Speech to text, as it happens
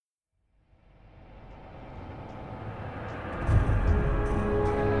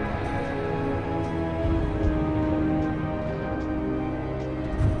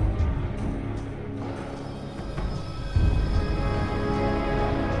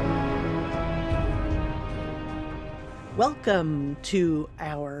Welcome to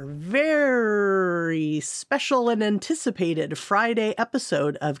our very special and anticipated Friday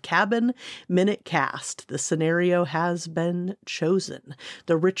episode of Cabin Minute Cast. The scenario has been chosen.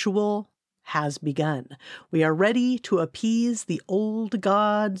 The ritual has begun. We are ready to appease the old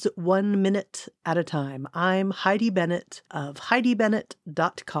gods 1 minute at a time. I'm Heidi Bennett of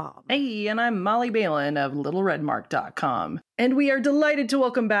HeidiBennett.com. Hey, and I'm Molly Balin of LittleRedMark.com. And we are delighted to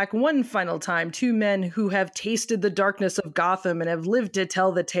welcome back one final time two men who have tasted the darkness of Gotham and have lived to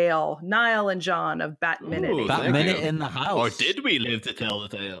tell the tale. Niall and John of Bat Minute. Ooh, Bat Minute in the house. Or did we live to tell the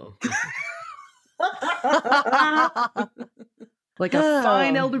tale? Like a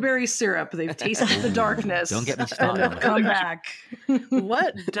fine elderberry syrup, they've tasted the darkness. Don't get me And started. have come back.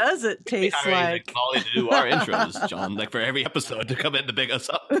 What does it taste like? Molly to do our intros, John, like for every episode to come in to pick us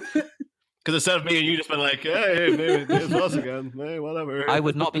up. Because instead of me and you just been like, hey, maybe it's us again. Hey, whatever. I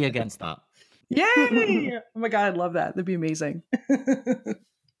would not be against that. Yay! Oh my god, I'd love that. That'd be amazing.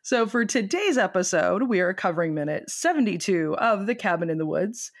 So for today's episode, we are covering minute 72 of The Cabin in the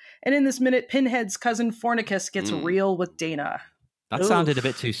Woods. And in this minute, Pinhead's cousin Fornicus gets real with Dana. That sounded a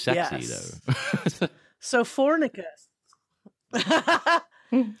bit too sexy, though. So Fornicus.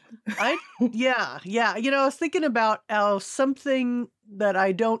 Yeah. You know, I was thinking about something that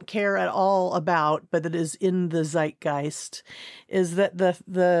I don't care at all about, but that is in the zeitgeist, is that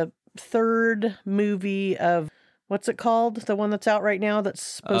the third movie of, what's it called? The one that's out right now that's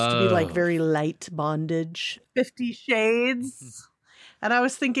supposed to be like very light bondage. 50 Shades. And I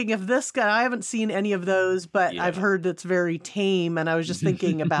was thinking if this guy, I haven't seen any of those, but I've heard that's very tame. And I was just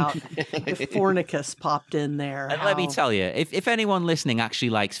thinking about if Fornicus popped in there. And let me tell you, if anyone listening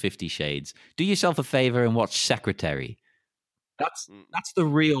actually likes 50 Shades, do yourself a favor and watch Secretary. That's the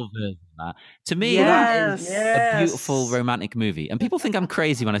real version of that. To me, that is a beautiful romantic movie. And people think I'm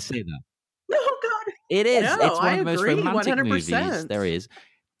crazy when I say that. Oh, God. It is. No, it's one I of the most agree, romantic 100%. movies there is.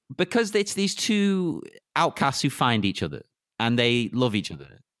 Because it's these two outcasts who find each other. And they love each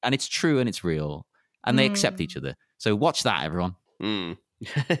other. And it's true and it's real. And they accept each other. So watch that, everyone.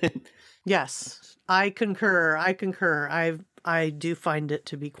 Yes, I concur. I do find it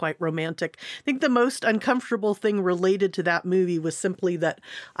to be quite romantic. I think the most uncomfortable thing related to that movie was simply that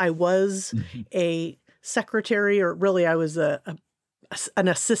I was a secretary, or really I was an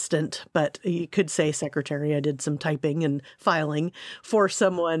assistant, but you could say secretary. I did some typing and filing for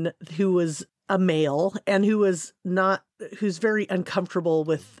someone who was a male and who's very uncomfortable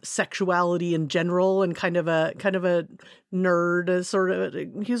with sexuality in general and kind of a nerd, sort of.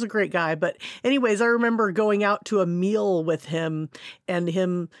 He was a great guy. But anyways, I remember going out to a meal with him and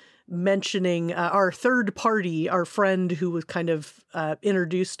him mentioning our third party, our friend who was kind of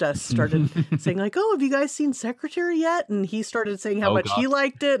introduced us, started saying like, oh, have you guys seen Secretary yet? And he started saying how much he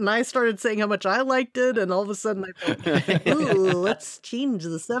liked it. And I started saying how much I liked it. And all of a sudden I thought, ooh, let's change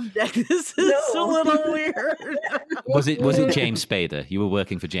the subject. This is a little weird. Was it James Spader? You were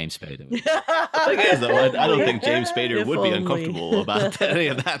working for James Spader. The thing is, though, I don't think James Spader would be uncomfortable about any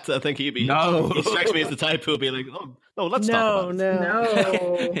of that. I think he'd be. No. He strikes me as the type who would be like, oh, no, let's talk about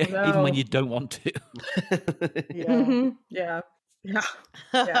it. No. Even when you don't want to. Yeah.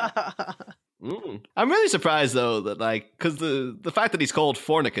 I'm really surprised though that because the fact that he's called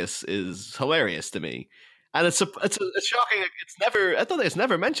Fornicus is hilarious to me, and it's shocking. I thought it's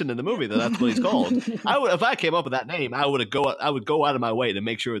never mentioned in the movie that that's what he's called. If I came up with that name, I would go out of my way to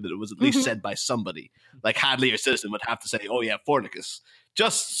make sure that it was at least said by somebody. Like Hadley or Citizen would have to say, "Oh yeah, Fornicus,"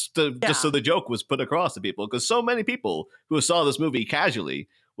 just so the joke was put across to people, because so many people who saw this movie casually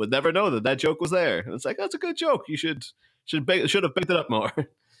would never know that joke was there. And it's like, that's a good joke. You should have picked it up more. Do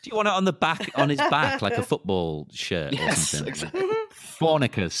you want it on his back, like a football shirt or something? Exactly.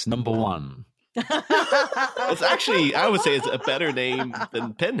 Fornicus, number 1. It's actually, I would say it's a better name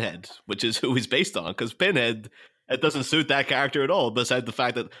than Pinhead, which is who he's based on, because Pinhead, it doesn't suit that character at all, besides the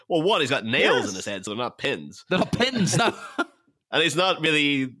fact that, well, one, he's got nails in his head, so they're not pins. They're not pins, no. And he's not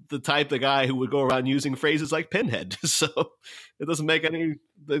really the type of guy who would go around using phrases like Pinhead, so it doesn't make any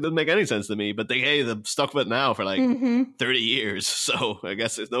sense to me. But they've stuck with it now for 30 years, so I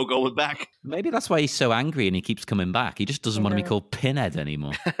guess there's no going back. Maybe that's why he's so angry and he keeps coming back. He just doesn't want to be called Pinhead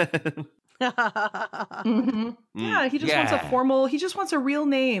anymore. Yeah, he just wants a formal. He just wants a real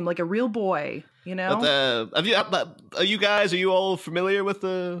name, like a real boy. You know. But, are you all familiar with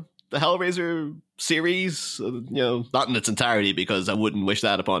the Hellraiser series? Not in its entirety, because I wouldn't wish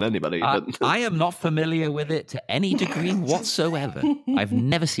that upon anybody. But I am not familiar with it to any degree whatsoever. I've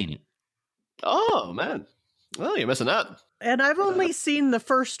never seen it. Oh man, well, you're missing out. And I've only seen the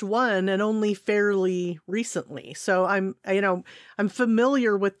first one, and only fairly recently. So I'm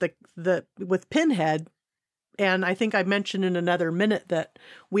familiar with with Pinhead, And I think I mentioned in another minute that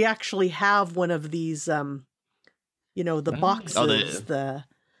we actually have one of these, the boxes,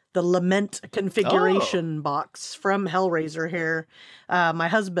 the lament configuration box from Hellraiser here. My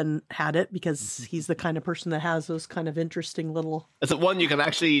husband had it because he's the kind of person that has those kind of interesting little... It's one you can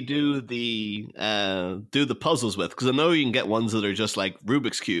actually do the puzzles with, because I know you can get ones that are just like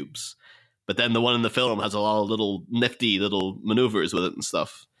Rubik's Cubes, but then the one in the film has a lot of little nifty little maneuvers with it and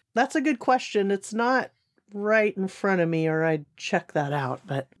stuff. That's a good question. It's not right in front of me, or I'd check that out,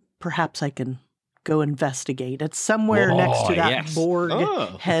 but perhaps I can go investigate. It's somewhere next to that Borg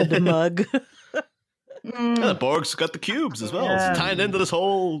head mug. The Borg's got the cubes as well. It's tying into this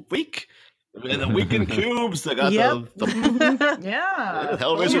whole week. And the weekend cubes, they got the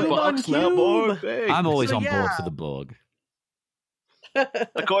Hellraiser box now, Borg. Hey. I'm always on board for the Borg.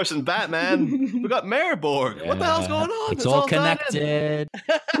 Of course, in Batman, we got Mayor Borg. What the hell's going on? It's all connected.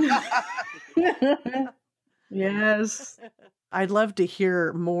 Yes. I'd love to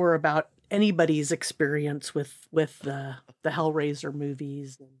hear more about anybody's experience with the Hellraiser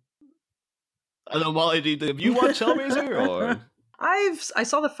movies. I don't know, Molly, have you watched Hellraiser? Or? I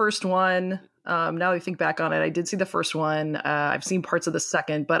saw the first one. Now that I think back on it, I did see the first one. I've seen parts of the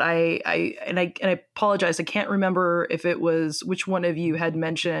second, but I apologize. I can't remember if it was which one of you had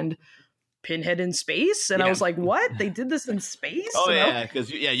mentioned Pinhead in space, and I was like, "What? They did this in space?" Oh yeah,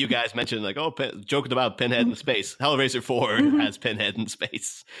 because you guys mentioned like, joking about Pinhead in space. Hellraiser 4 has Pinhead in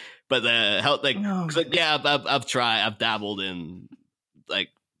space, but I've dabbled in like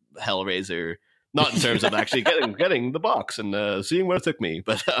Hellraiser. Not in terms of actually getting the box and seeing where it took me,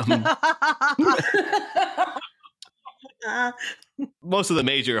 but most of the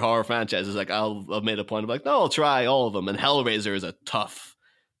major horror franchises, like I've made a point of like, no, I'll try all of them, and Hellraiser is a tough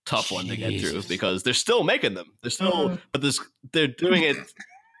one to get through because they're still making them. They're still, but they're doing it.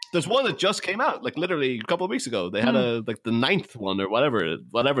 There's one that just came out, like literally a couple of weeks ago. They had the 9th one or whatever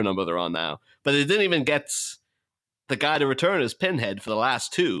number they're on now, but it didn't even get the guy to return as Pinhead for the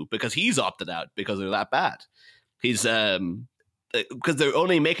last 2 because he's opted out because they're that bad. He's because they're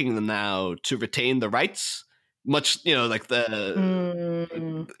only making them now to retain the rights, much like the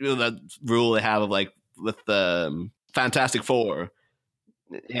that rule they have of like with the Fantastic Four,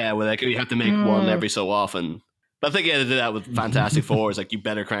 where like you have to make one every so often. But I think they did that with Fantastic Four. It's like you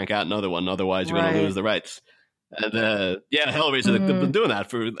better crank out another one, otherwise you're going to lose the rights. And Hellraiser, they've been doing that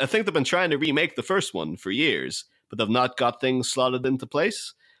for. I think they've been trying to remake the first one for years, but they've not got things slotted into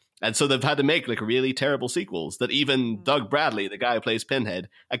place. And so they've had to make like really terrible sequels that even Doug Bradley, the guy who plays Pinhead,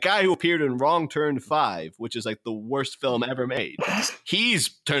 a guy who appeared in Wrong Turn 5, which is like the worst film ever made, he's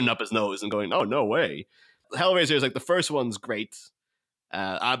turning up his nose and going, oh, no way. Hellraiser is like the first one's great.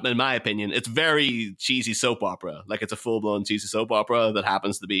 In my opinion, it's very cheesy soap opera. Like it's a full-blown cheesy soap opera that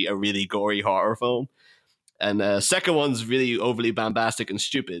happens to be a really gory horror film. And second one's really overly bombastic and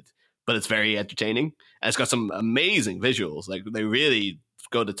stupid, but it's very entertaining. And it's got some amazing visuals. Like they really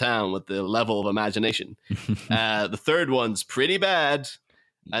go to town with the level of imagination. The third one's pretty bad.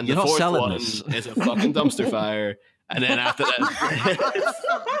 And the fourth one is a fucking dumpster fire. And then after that,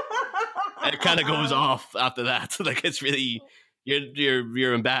 it kind of goes off after that. Like it's really,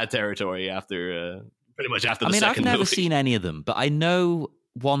 you're in bad territory after pretty much after the second movie. I've never seen any of them, but I know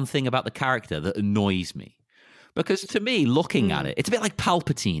one thing about the character that annoys me. Because to me, looking at it, it's a bit like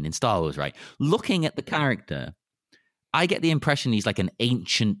Palpatine in Star Wars, right? Looking at the character, I get the impression he's like an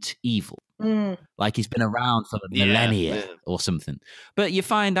ancient evil. Like he's been around for millennia or something. But you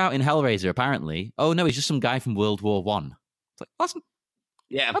find out in Hellraiser, apparently, oh no, he's just some guy from World War One. It's like,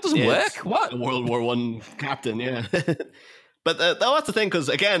 that doesn't work. What? A World War One captain, yeah. But that's the thing, because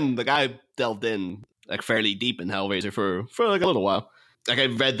again, the guy delved in like fairly deep in Hellraiser for like a little while. Like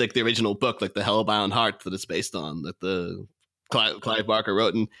I've read like the original book, like the Hellbound Heart that it's based on, that the Clive Barker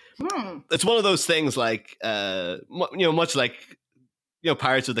wrote, and it's one of those things like much like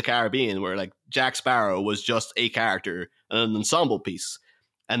Pirates of the Caribbean, where like Jack Sparrow was just a character and an ensemble piece,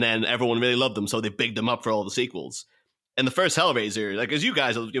 and then everyone really loved him, so they bigged him up for all the sequels. And the first Hellraiser, like as you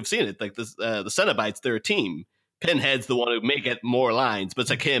guys you've seen it, like this, the Cenobites, they're a team. Pinhead's the one who may get more lines, but it's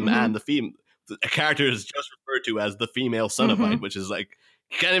like him and the female. A character is just referred to as the female Cenobite, which is like,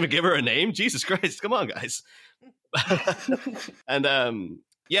 you can't even give her a name? Jesus Christ, come on, guys. And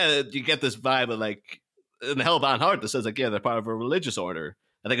you get this vibe of like, in the Hellbound Heart that says like, they're part of a religious order.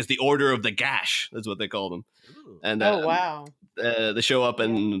 I think it's the Order of the Gash, that's what they call them. And wow. They show up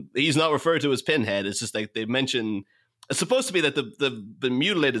and he's not referred to as Pinhead. It's just like they mention, it's supposed to be that they've been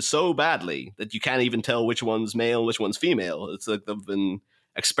mutilated so badly that you can't even tell which one's male, which one's female. It's like they've been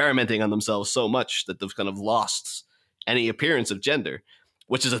experimenting on themselves so much that they've kind of lost any appearance of gender.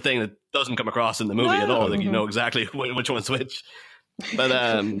 which is a thing that doesn't come across in the movie at all. Like, you know exactly which one's which. But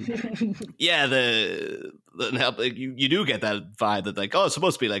yeah, you do get that vibe that like, oh, it's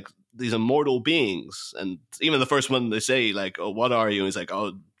supposed to be like these immortal beings, and even the first one they say like, oh, what are you? And he's like,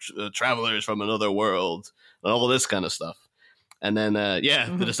 oh, travelers from another world, and all this kind of stuff. And then they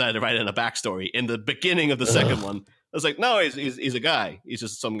decided to write in a backstory in the beginning of the second one. I was like, no, he's a guy. He's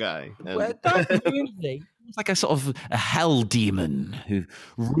just some guy. And well, it's like a sort of a hell demon who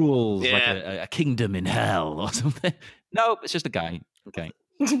rules like a kingdom in hell or something. No, it's just a guy. Okay.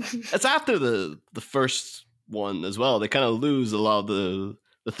 It's after the first one as well. They kind of lose a lot of the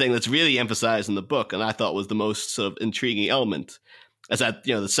thing that's really emphasized in the book, and I thought was the most sort of intriguing element, is that,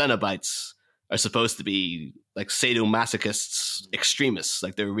 you know, the Cenobites are supposed to be like sadomasochists, extremists.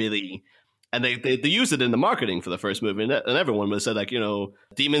 Like they're really, and they use it in the marketing for the first movie, and everyone was said like, you know,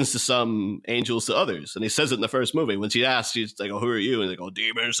 demons to some, angels to others. And he says it in the first movie when she asks, she's like, oh, who are you? And they go,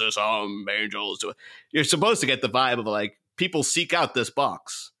 demons to some, angels to. You're supposed to get the vibe of like, people seek out this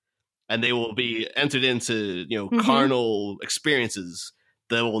box and they will be entered into, you know, carnal experiences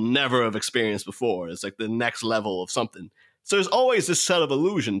that will never have experienced before. It's like the next level of something. So there's always this sort of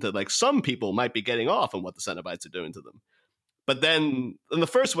illusion that like some people might be getting off on what the Cenobites are doing to them. But then in the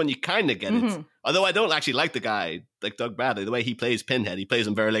first one, you kind of get it. Although I don't actually like the guy, like Doug Bradley, the way he plays Pinhead. He plays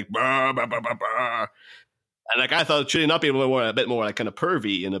him very like, brr, brr, brr, brr, brr. And like I thought, should he not be a bit more like kind of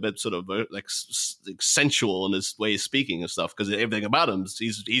pervy and a bit sort of like sensual in his way of speaking and stuff? Because everything about him,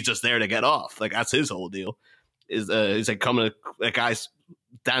 he's just there to get off. Like that's his whole deal. He's like coming, a guy's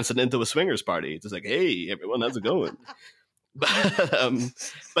dancing into a swingers party. It's just like, hey, everyone, how's it going?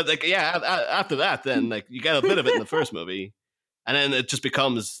 But like, yeah, after that, then like you get a bit of it in the first movie, and then it just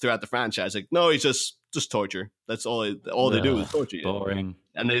becomes throughout the franchise like, no, he's just torture. That's all they do is torture you. Boring.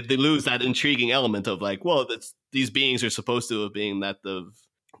 And they lose that intriguing element of like, well, these beings are supposed to have been that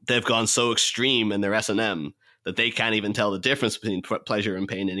they've gone so extreme in their S&M that they can't even tell the difference between pleasure and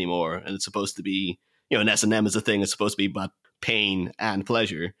pain anymore. And it's supposed to be, you know, an S&M is a thing. It's supposed to be about pain and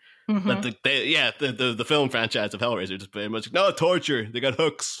pleasure. But the film franchise of Hellraiser just very much no torture. They got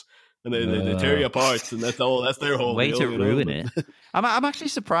hooks and they tear you apart, and that's their whole way deal, to ruin it. I'm actually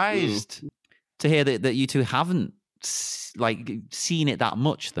surprised to hear that you two haven't like seen it that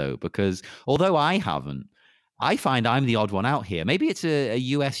much though, because although I haven't, I find I'm the odd one out here. Maybe it's a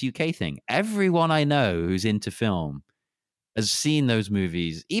US UK thing. Everyone I know who's into film has seen those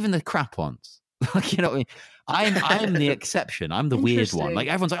movies, even the crap ones. Like, you know what I mean? I'm the exception. I'm the weird one. Like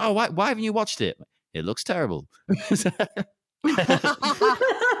everyone's like, oh, why haven't you watched it? It looks terrible.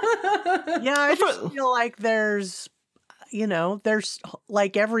 Yeah, I just feel like there's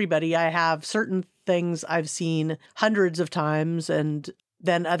like everybody, I have certain things I've seen hundreds of times, and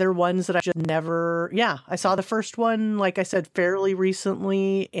then other ones that I just never. Yeah, I saw the first one, like I said, fairly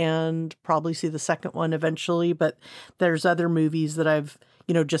recently, and probably see the second one eventually. But there's other movies that I've,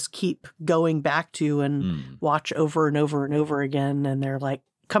 just keep going back to and watch over and over and over again, and they're like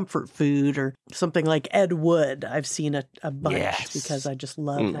comfort food, or something like Ed Wood. I've seen a bunch because I just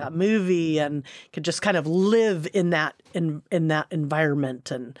love that movie and could just kind of live in that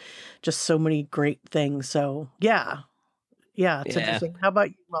environment, and just so many great things. So yeah, it's interesting. How about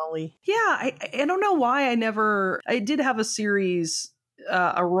you, Molly? Yeah, I don't know why I did have a series,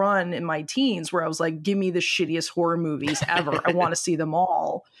 a run in my teens where I was like, give me the shittiest horror movies ever. I want to see them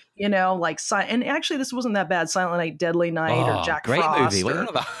all. Like, and actually this wasn't that bad. Silent Night, Deadly Night, or Jack great Frost.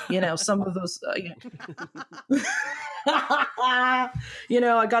 Movie. Or, some of those. I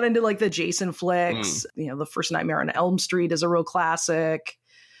got into like the Jason flicks. The first Nightmare on Elm Street is a real classic.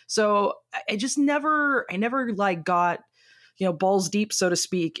 So I never like got, balls deep, so to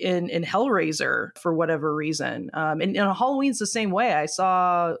speak, in Hellraiser for whatever reason. And Halloween's the same way. I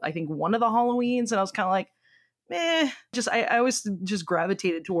saw, I think, one of the Halloweens, and I was kind of like, I always just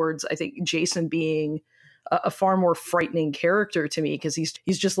gravitated towards, I think, Jason being a far more frightening character to me, because he's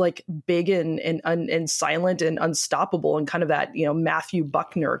just like big and silent and unstoppable in kind of that, Matthew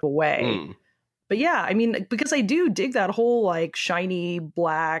Buckner way. But yeah, I mean, because I do dig that whole like shiny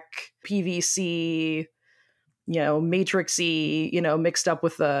black PVC, matrixy, mixed up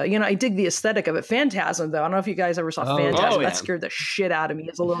with the, I dig the aesthetic of it. Phantasm, though, I don't know if you guys ever saw Phantasm. That scared the shit out of me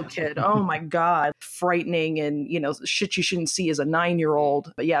as a little kid. Oh my God. Frightening, and, shit you shouldn't see as a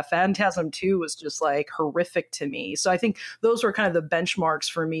 9-year-old. But yeah, Phantasm 2 was just like horrific to me. So I think those were kind of the benchmarks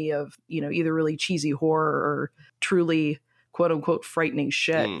for me of, either really cheesy horror or truly quote unquote frightening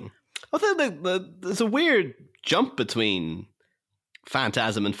shit. I think there's a weird jump between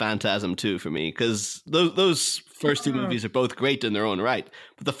Phantasm and Phantasm 2 for me, because those first two movies are both great in their own right,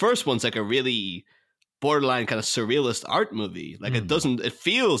 but the first one's like a really borderline kind of surrealist art movie. Like it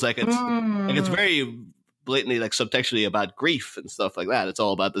feels like it's very blatantly like subtextually about grief and stuff like that. It's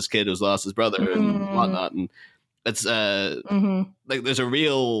all about this kid who's lost his brother and whatnot, and it's like there's a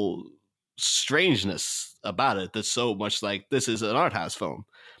real strangeness about it that's so much like this is an art house film.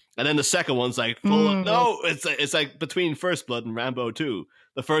 And then the second one's like full of, no, it's like between First Blood and Rambo 2.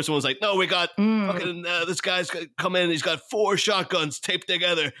 The first one's like, no, we got fucking this guy's come in, he's got 4 shotguns taped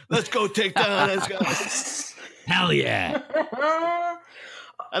together, let's go take down this guy. Hell yeah.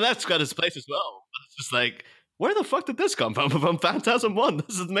 And that's got its place as well. It's just like, where the fuck did this come from Phantasm 1?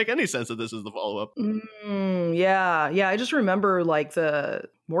 This doesn't make any sense that this is the follow-up. Yeah. I just remember like the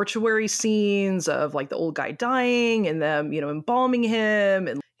mortuary scenes of like the old guy dying and them, embalming him,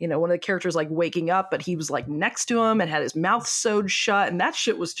 and one of the characters like waking up, but he was like next to him and had his mouth sewed shut, and that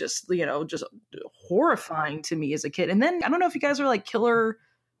shit was just just horrifying to me as a kid. And then I don't know if you guys are like killer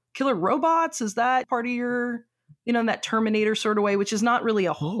robots. Is that part of your in that Terminator sort of way, which is not really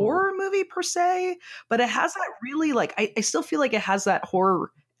a horror movie per se, but it has that really like, I still feel like it has that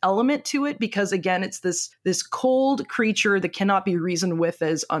horror element to it, because again, it's this cold creature that cannot be reasoned with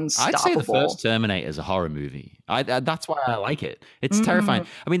as unstoppable. I'd say the first Terminator is a horror movie. That's why I like it. It's terrifying.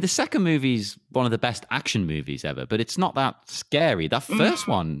 I mean, the second movie's one of the best action movies ever, but it's not that scary. That first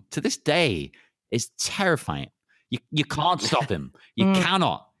one, to this day, is terrifying. You can't stop him. You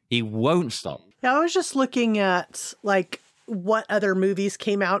cannot. He won't stop. Yeah, I was just looking at like what other movies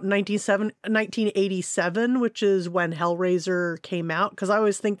came out in 1987, which is when Hellraiser came out, because I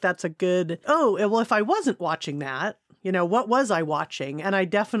always think that's a good, if I wasn't watching that, what was I watching? And I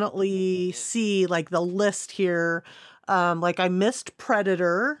definitely see like the list here. Like I missed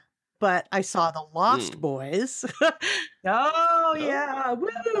Predator, but I saw The Lost Boys. Oh, yeah.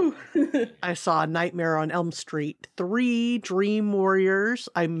 Woo! I saw Nightmare on Elm Street 3, Dream Warriors.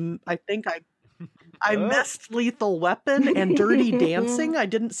 I missed Lethal Weapon and Dirty Dancing. I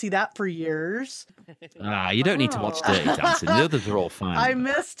didn't see that for years. You don't need to watch Dirty Dancing. The others are all fine. I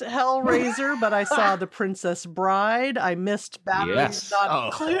missed Hellraiser, but I saw The Princess Bride. I missed Batman Not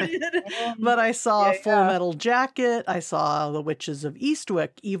Included, but I saw Full Metal Jacket. I saw The Witches of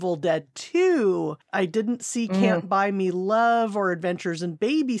Eastwick, Evil Dead 2. I didn't see Can't Buy Me Love or Adventures in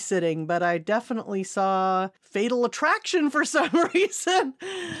Babysitting, but I definitely saw Fatal Attraction for some reason.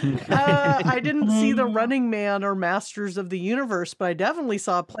 I didn't see The Running Man or Masters of the Universe, but I definitely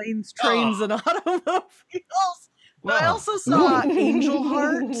saw Planes, Trains, and Automobiles. But I also saw Angel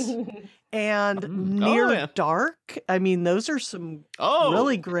Heart and Near Dark. I mean, those are some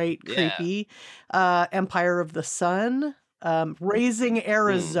really great, creepy. Empire of the Sun, Raising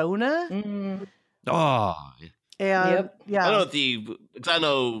Arizona. And I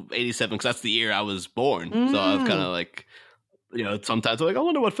know 87 because that's the year I was born. So I've kind of like, sometimes I'm like, I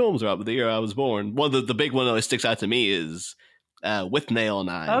wonder what films are out with the year I was born. One of the big one that always sticks out to me is With Nail and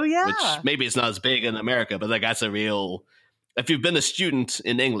I. Oh, yeah. Which maybe it's not as big in America, but like that's a real, if you've been a student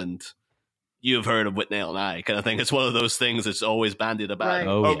in England, you've heard of With Nail and I kind of thing. It's one of those things that's always bandied about. Right.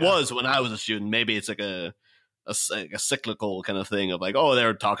 Or it was when I was a student. Maybe it's like a cyclical kind of thing of like,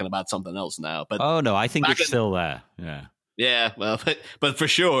 they're talking about something else now. But no, I think it's still there. Yeah. Yeah, well, but for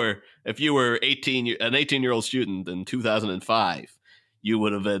sure, if you were an 18-year-old student in 2005, you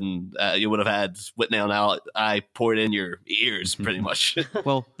would have had Whitnail and I poured in your ears, pretty much.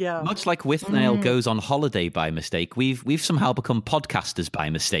 Well, much like Whitnail goes on holiday by mistake, we've somehow become podcasters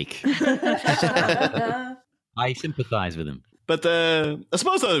by mistake. I sympathize with him. But I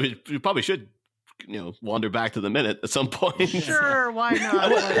suppose though we probably should, wander back to the minute at some point. Sure, why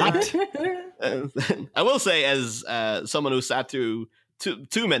not? I will say, as someone who sat through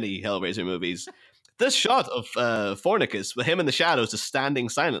too many Hellraiser movies, this shot of Fornicus with him in the shadows just standing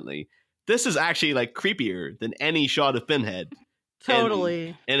silently, this is actually like creepier than any shot of Pinhead.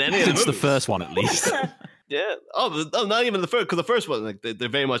 Totally. In any of the movies. The first one, at least. Yeah. Not even the first, because the first one, like they're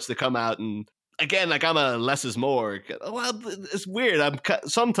very much they come out and. Again, like I'm a less is more. Well, it's weird.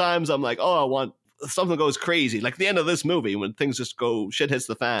 Sometimes I'm like, I want something goes crazy. Like the end of this movie when things just shit hits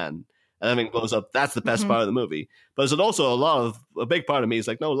the fan and everything blows up. That's the best part of the movie. But there's also a big part of me is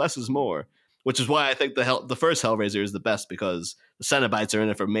like, no, less is more. Which is why I think the first Hellraiser is the best, because the Cenobites are in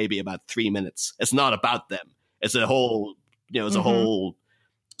it for maybe about 3 minutes. It's not about them. It's a whole, a whole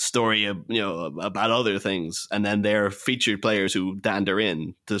story of, about other things, and then they're featured players who dander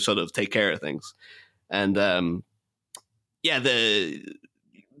in to sort of take care of things. And the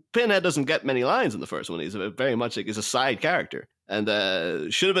Pinhead doesn't get many lines in the first one. He's very much like he's a side character, and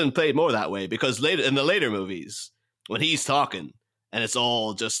should have been played more that way, because in the later movies when he's talking and it's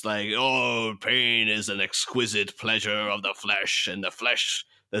all just like, pain is an exquisite pleasure of the flesh, and the flesh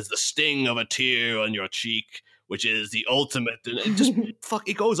there's the sting of a tear on your cheek, which is the ultimate. And it just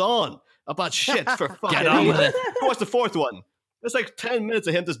it goes on about shit for fucking. Get on with it. What's the fourth one? It's like 10 minutes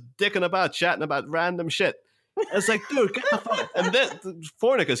of him just dicking about, chatting about random shit. It's like, dude, get the fuck. And then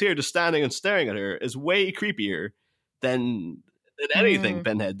Fornicus here just standing and staring at her is way creepier than anything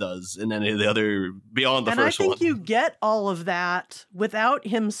Pinhead does in any of the other beyond the first one. And I think you get all of that without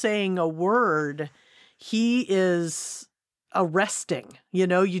him saying a word. He is arresting,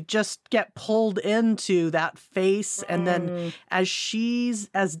 you just get pulled into that face. And then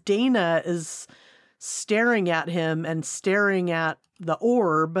as Dana is staring at him and staring at the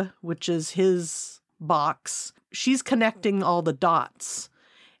orb, which is his box, she's connecting all the dots.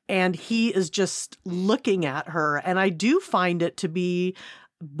 And he is just looking at her. And I do find it to be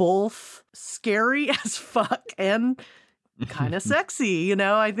both scary as fuck and kind of sexy.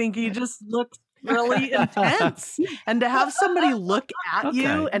 I think he just looks really intense. And to have somebody look at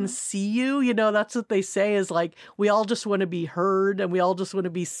you and see you, that's what they say is like, we all just want to be heard and we all just want to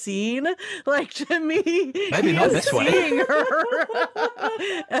be seen. Like, to me, maybe not this way. Seeing her.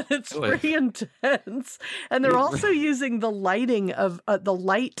 And it's pretty intense. And they're also using the lighting of the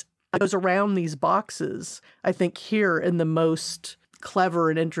light that goes around these boxes, I think, here in the most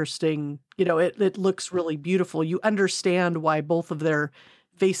clever and interesting. It looks really beautiful. You understand why both of their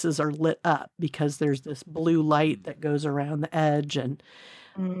faces are lit up, because there's this blue light that goes around the edge. And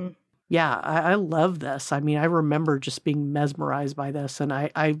yeah, I love this. I mean, I remember just being mesmerized by this, and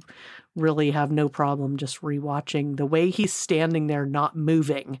I really have no problem just rewatching the way he's standing there not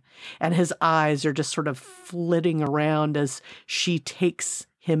moving, and his eyes are just sort of flitting around as she takes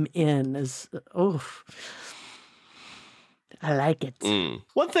him in. I like it.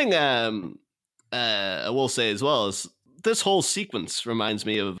 One thing I will say as well is this whole sequence reminds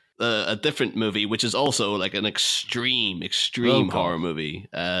me of a different movie, which is also like an extreme horror movie,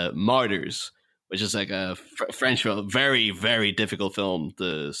 Martyrs, which is like a French film, very, very difficult film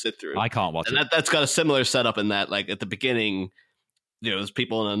to sit through. I can't watch it. That's got a similar setup in that, like at the beginning, there's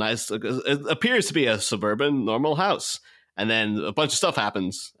people in a nice, it appears to be a suburban normal house. And then a bunch of stuff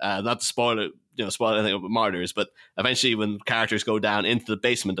happens. Not to spoil it, spoil anything about Martyrs, but eventually when characters go down into the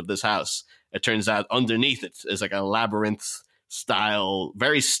basement of this house, it turns out underneath it is like a labyrinth style,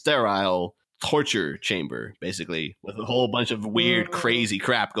 very sterile torture chamber, basically, with a whole bunch of weird, crazy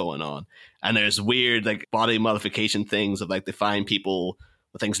crap going on. And there's weird like body modification things of like they find people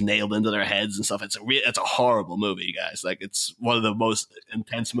with things nailed into their heads and stuff. It's a horrible movie, guys. Like, it's one of the most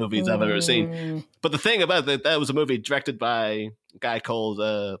intense movies I've ever seen. But the thing about it, that was a movie directed by a guy called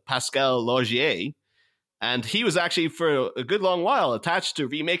Pascal Laugier. And he was actually, for a good long while, attached to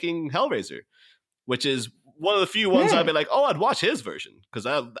remaking Hellraiser, which is one of the few ones I'd be like, oh, I'd watch his version, because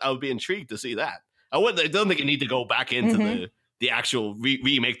I would be intrigued to see that. I don't think you need to go back into the actual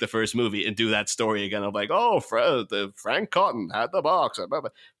remake the first movie and do that story again. I'm like, oh, Frank Cotton had the box.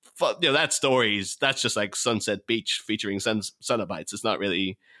 That story's, that's just like Sunset Beach featuring Cenobites. It's not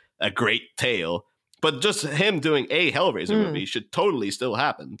really a great tale. But just him doing a Hellraiser movie should totally still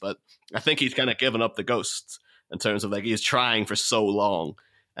happen. But I think he's kind of given up the ghost in terms of like he's trying for so long.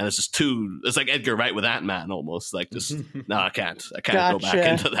 And it's just it's like Edgar Wright with Ant-Man almost. Like, just, no, I can't go back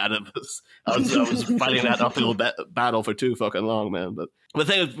into that. I was fighting that uphill battle for too fucking long, man. But the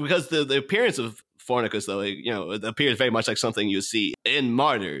thing is, because the appearance of Fornicus, though, it appears very much like something you see in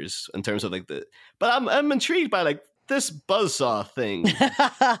Martyrs in terms of like but I'm intrigued by like this buzzsaw thing.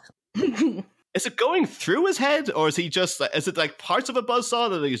 Is it going through his head, or is it like parts of a buzzsaw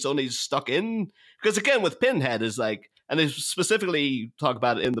that he's only stuck in? Because again, with Pinhead is like, and they specifically talk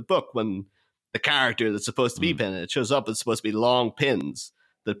about it in the book when the character that's supposed to be Pinhead shows up, it's supposed to be long pins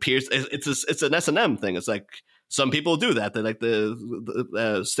that pierce. It's an S&M thing. It's like some people do that. They like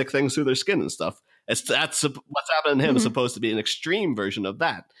the stick things through their skin and stuff. That's what's happening to him is supposed to be an extreme version of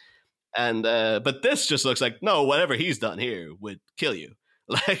that. And but this just looks like, no, whatever he's done here would kill you.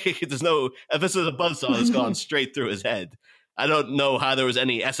 Like, if this is a buzzsaw that's gone straight through his head, I don't know how there was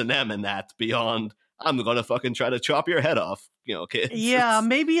any S&M in that beyond, I'm going to fucking try to chop your head off, kids. Yeah,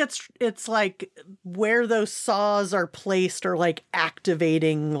 maybe it's like where those saws are placed or like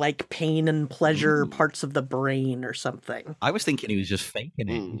activating like pain and pleasure parts of the brain or something. I was thinking he was just faking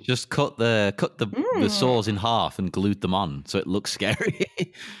it. He just cut the saws in half and glued them on so it looks scary.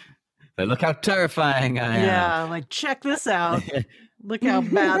 But look how terrifying I am. Yeah, like, check this out. Look how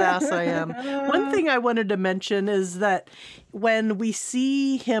badass I am. One thing I wanted to mention is that when we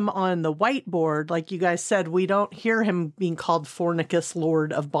see him on the whiteboard, like you guys said, we don't hear him being called Fornicus,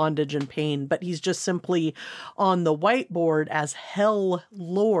 Lord of Bondage and Pain, but he's just simply on the whiteboard as Hell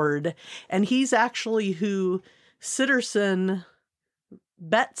Lord. And he's actually who Sitterson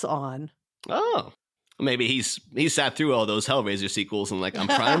bets on. Oh. Maybe he's sat through all those Hellraiser sequels and like, I'm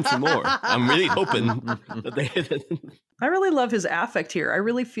primed for more. I'm really hoping that they... I really love his affect here. I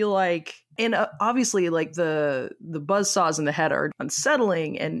really feel like, and obviously like the buzzsaws in the head are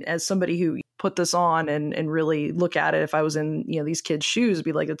unsettling. And as somebody who put this on and really look at it, if I was in, these kids' shoes, it'd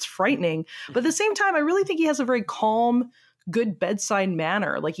be like, it's frightening. But at the same time, I really think he has a very calm, good bedside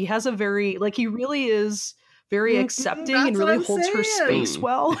manner. Like he has he really is very accepting and really holds her space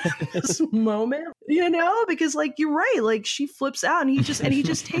well in this moment, because like, you're right. Like she flips out and he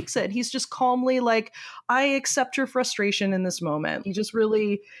just takes it. He's just calmly like, I accept your frustration in this moment. He just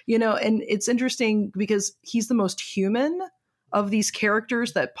really, and it's interesting because he's the most human of these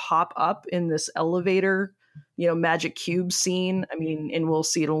characters that pop up in this elevator, magic cube scene. I mean, and we'll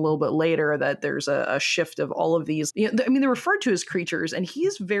see it a little bit later that there's a shift of all of these. They're referred to as creatures and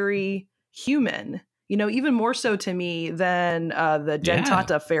he's very human. Even more so to me than the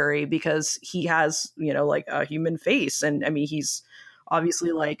Gentata fairy, because he has, like a human face. And I mean, he's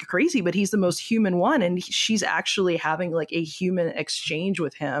obviously like crazy, but he's the most human one. And she's actually having like a human exchange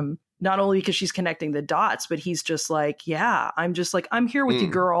with him, not only because she's connecting the dots, but he's just like, yeah, I'm here with you,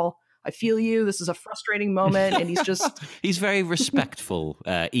 girl. I feel you. This is a frustrating moment. And he's very respectful,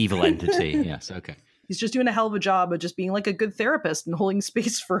 evil entity. Yes. Okay. He's just doing a hell of a job of just being like a good therapist and holding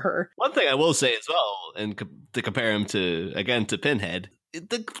space for her. One thing I will say as well, and to compare him to Pinhead,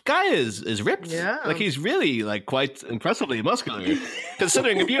 the guy is ripped. Yeah. Like he's really like quite impressively muscular.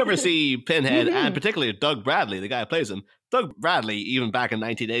 Considering if you ever see Pinhead and particularly Doug Bradley, the guy who plays him, Doug Bradley, even back in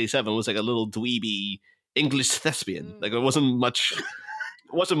 1987, was like a little dweeby English thespian. Like there wasn't much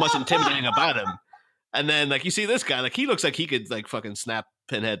intimidating about him. And then, like, you see this guy, like, he looks like he could, like, fucking snap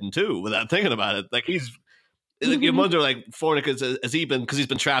Pinhead in two without thinking about it. Like, you wonder, like, Fornicus, has he been, because he's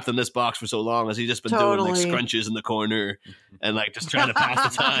been trapped in this box for so long, has he just been doing, like, scrunches in the corner and, like, just trying to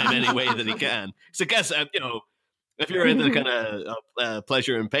pass the time any way that he can? So I guess, if you're into the kind of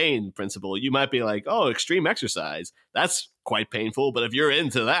pleasure and pain principle, you might be like, oh, extreme exercise, that's quite painful. But if you're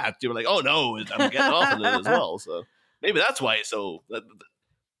into that, you're like, oh, no, I'm getting off in it as well. So maybe that's why it's so...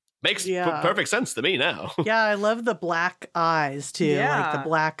 Makes perfect sense to me now. Yeah, I love the black eyes too. Yeah. Like the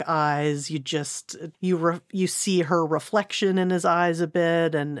black eyes, you see her reflection in his eyes a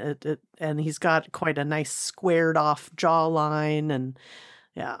bit, and he's got quite a nice squared off jawline, and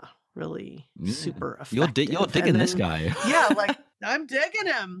really super effective. You're digging this guy. Yeah, like I'm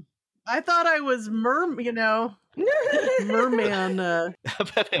digging him. I thought I was merman.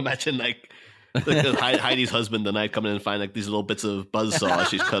 Imagine like Heidi's husband tonight coming in and find like these little bits of buzzsaw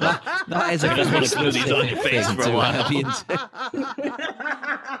she's cut up. That is a just want to glue these on your face for a while.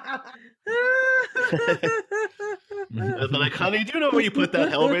 But like, honey, do you know where you put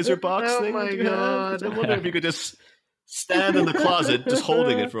that Hellraiser box thing? Oh my god! I wonder if you could just stand in the closet, just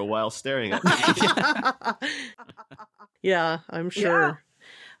holding it for a while, staring at me. Yeah, I'm sure. Yeah.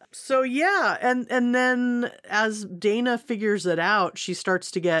 So and then as Dana figures it out, she starts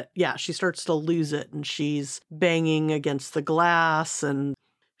to lose it, and she's banging against the glass, and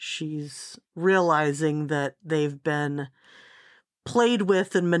she's realizing that they've been played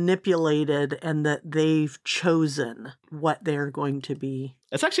with and manipulated, and that they've chosen what they're going to be.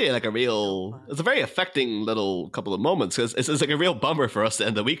 It's actually like it's a very affecting little couple of moments, because it's like a real bummer for us to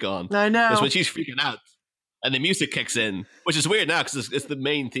end the week on. I know. It's when she's freaking out. And the music kicks in, which is weird now because it's the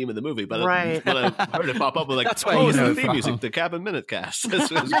main theme of the movie. But right. When I heard it pop up, I was like, oh, it's the theme music, the Cabin Minute Cast.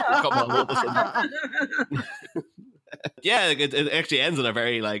 Yeah, it actually ends in a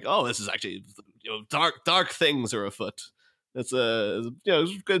very like, oh, this is actually dark things are afoot. It's good.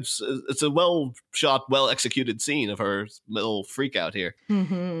 It's a well shot, well executed scene of her little freak out here.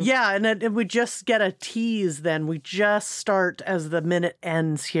 Mm-hmm. Yeah, and we just get a tease. Then we just start as the minute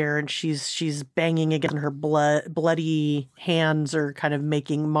ends here, and she's banging again. Her bloody hands are kind of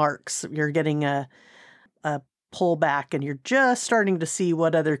making marks. You're getting a pullback, and you're just starting to see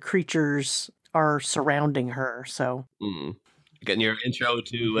what other creatures are surrounding her. So. Mm-hmm. Getting your intro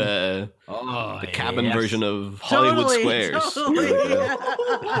to the cabin version of Hollywood Squares. Totally.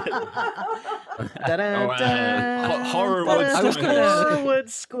 Horrorwood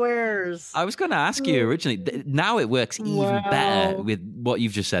Squares. I was going to ask you originally. Now it works even better with what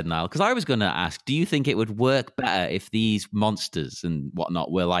you've just said, Niall. Because I was going to ask, do you think it would work better if these monsters and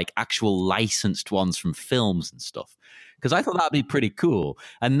whatnot were like actual licensed ones from films and stuff? Because I thought that'd be pretty cool.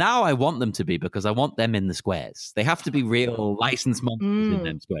 And now I want them to be, because I want them in the squares. They have to be real licensed monsters in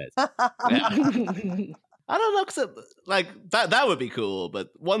them squares. I don't know, because like that would be cool.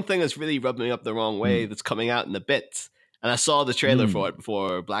 But one thing that's really rubbed me up the wrong way that's coming out in a bit, and I saw the trailer for it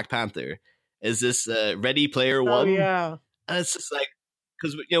before Black Panther, is this Ready Player One. Oh, yeah. And it's just like,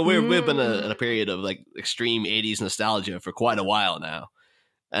 because we've been in a period of like extreme 80s nostalgia for quite a while now.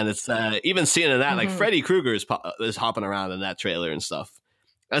 And it's even seeing that, like Freddy Krueger is hopping around in that trailer and stuff.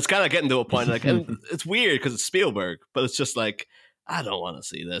 And it's kind of getting to a point, like, and it's weird because it's Spielberg, but it's just like, I don't want to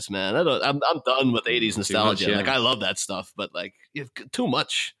see this, man. I'm done with 80s nostalgia. Much, yeah. Like, I love that stuff, but like, too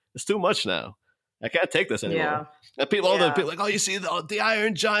much. It's too much now. I can't take this anymore. Yeah. And all the people like, oh, you see the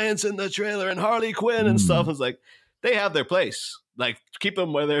Iron Giants in the trailer and Harley Quinn and stuff. It's like, they have their place. Like, keep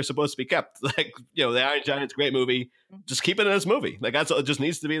them where they're supposed to be kept. Like, the Iron Giant's great movie. Just keep it in this movie. Like, that's what it just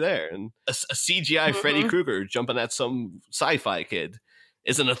needs to be there. And a CGI Freddy Krueger jumping at some sci-fi kid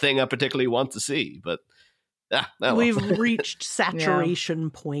isn't a thing I particularly want to see. But yeah, we've reached saturation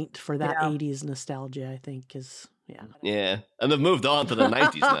point for that 80s nostalgia, I think, Yeah, and they've moved on to the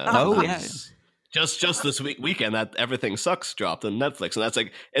 90s now. Oh, yeah. Just this weekend that Everything Sucks dropped on Netflix, and that's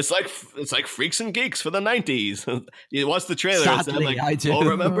like it's like Freaks and Geeks for the 90s. You watch the trailer, Sadly, and like, oh,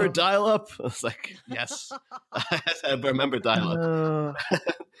 remember Dial Up? It's like, yes, I remember Dial Up.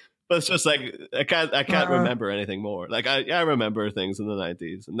 But it's just like I can't remember anything more. Like I remember things in the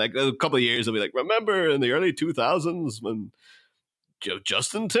 90s, and like a couple of years I'll be like, remember in the early 2000s when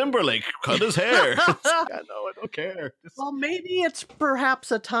Justin Timberlake cut his hair. No, I don't care. Well, maybe it's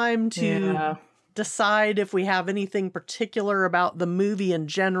perhaps a time to decide if we have anything particular about the movie in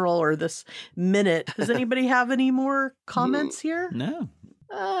general or this minute. Does anybody have any more comments here? No.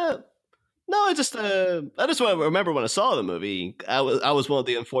 No, I just remember when I saw the movie, I was one of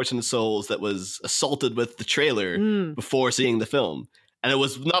the unfortunate souls that was assaulted with the trailer before seeing the film. And it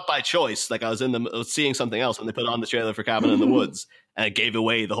was not by choice. Like, I was seeing something else when they put on the trailer for Cabin in the Woods, and it gave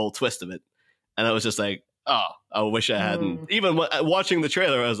away the whole twist of it. And I was just like, oh, I wish I hadn't. Even watching the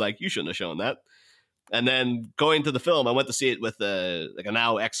trailer, I was like, you shouldn't have shown that. And then going to the film, I went to see it with a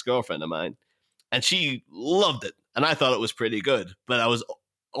now ex-girlfriend of mine, and she loved it. And I thought it was pretty good. But I was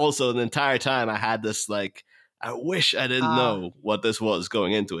also, the entire time, I had this, like, I wish I didn't know what this was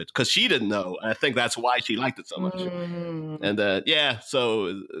going into it, because she didn't know. And I think that's why she liked it so much. And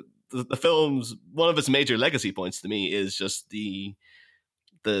so the film's, one of its major legacy points to me is just the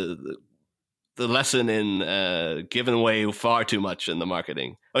lesson in giving away far too much in the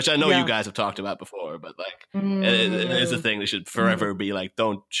marketing, which I know you guys have talked about before, but like it is a thing that should forever be like,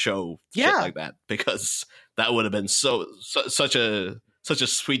 don't show shit like that, because that would have been such a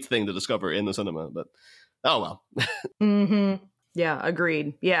sweet thing to discover in the cinema. But oh well. Yeah,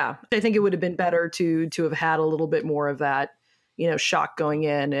 agreed. Yeah, I think it would have been better to have had a little bit more of that, shock going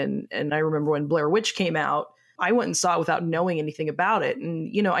in. And I remember when Blair Witch came out, I went and saw it without knowing anything about it.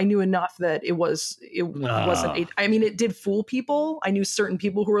 And, I knew enough that it wasn't, it did fool people. I knew certain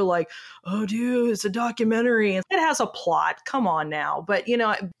people who were like, oh, dude, it's a documentary. It has a plot. Come on now. But,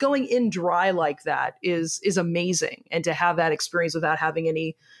 going in dry like that is amazing. And to have that experience without having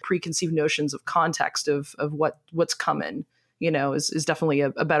any preconceived notions of context of what's coming, is definitely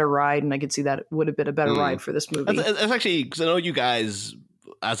a better ride. And I could see that it would have been a better ride for this movie. It's actually, because I know you guys,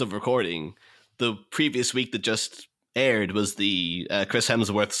 as of recording, the previous week that just aired was the Chris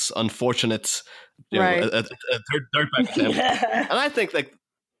Hemsworth's unfortunate a third back attempt. And I think like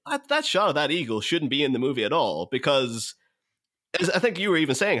that shot of that eagle shouldn't be in the movie at all, because I think you were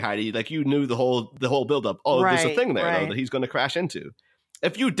even saying, Heidi, like you knew the whole build up. Oh, there's a thing there though, that he's going to crash into.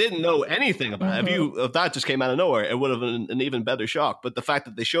 If you didn't know anything about it, if that just came out of nowhere, it would have been an even better shock. But the fact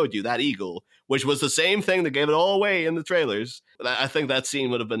that they showed you that eagle, which was the same thing that gave it all away in the trailers, I think that scene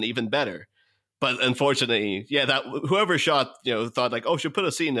would have been even better. But unfortunately, that whoever shot, thought like, oh, should put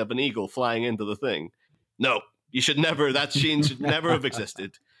a scene of an eagle flying into the thing. No, you should never. That scene should never have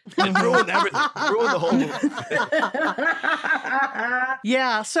existed. It ruined everything. It ruined the whole movie.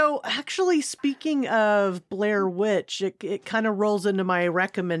 Yeah. So actually, speaking of Blair Witch, it kind of rolls into my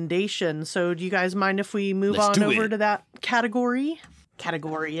recommendation. So do you guys mind if we move on over to that category?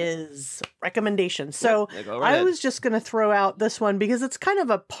 Category is recommendation. So I was just going to throw out this one because it's kind of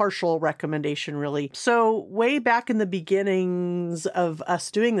a partial recommendation, really. So way back in the beginnings of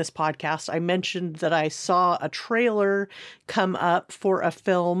us doing this podcast, I mentioned that I saw a trailer come up for a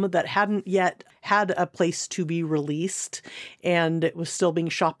film that hadn't yet had a place to be released, and it was still being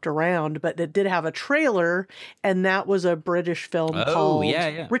shopped around, but it did have a trailer, and that was a British film called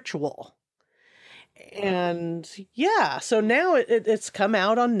Ritual. And so now it's come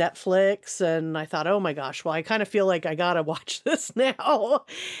out on Netflix, and I thought, oh my gosh, well, I kind of feel like I gotta watch this now.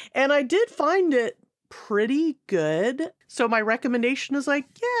 And I did find it pretty good. So my recommendation is like,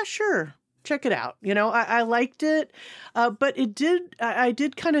 yeah, sure, check it out. I liked it, but I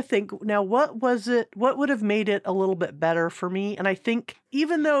did kind of think, now what would have made it a little bit better for me? And I think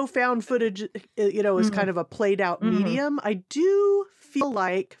even though found footage, is kind of a played out medium, I do feel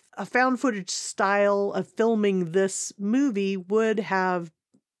like a found footage style of filming this movie would have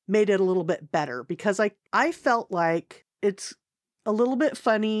made it a little bit better, because I felt like it's a little bit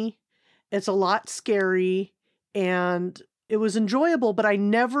funny, it's a lot scary, and it was enjoyable, but I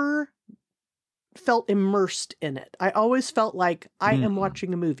never felt immersed in it. I always felt like I am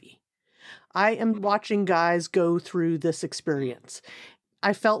watching a movie. I am watching guys go through this experience.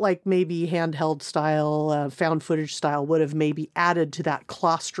 I felt like maybe handheld style, found footage style would have maybe added to that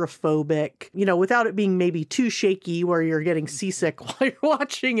claustrophobic, without it being maybe too shaky where you're getting seasick while you're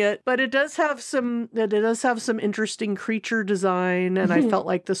watching it. But it does have some interesting creature design, and I felt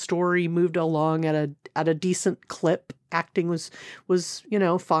like the story moved along at a decent clip. Acting was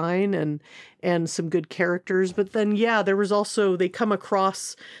fine, and some good characters. But then, there was also, they come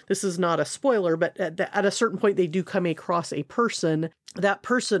across, this is not a spoiler, but at a certain point they do come across a person. That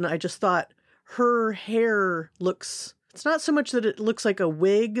person, I just thought her hair looks, it's not so much that it looks like a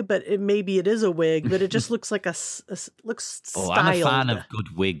wig, but maybe it is a wig, but it just looks like looks styled. I'm a fan of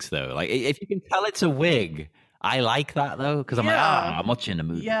good wigs, though. Like, if you can tell it's a wig, I like that, though, because I'm I'm watching a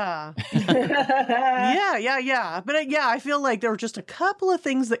movie. Yeah. yeah. But I feel like there were just a couple of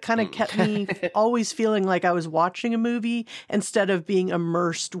things that kind of kept me always feeling like I was watching a movie instead of being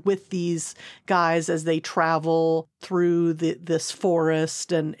immersed with these guys as they travel through this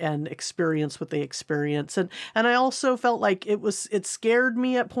forest and experience what they experience. And I also felt like it scared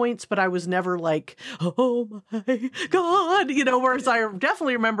me at points, but I was never like, oh my God, whereas I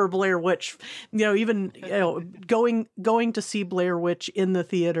definitely remember Blair Witch, even, going to see Blair Witch in the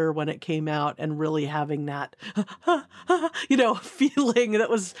theater when it came out and really having that, feeling that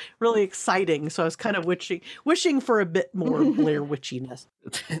was really exciting. So I was kind of wishing for a bit more Blair Witchiness.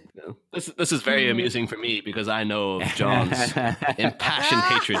 This is very amusing for me because I know of John's impassioned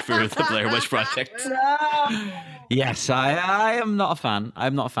hatred for the Blair Witch Project. Yes, I am not a fan.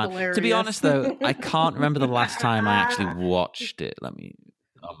 I'm not a fan. Hilarious. To be honest, though, I can't remember the last time I actually watched it.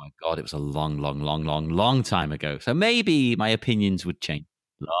 Oh my God, it was a long time ago. So maybe my opinions would change.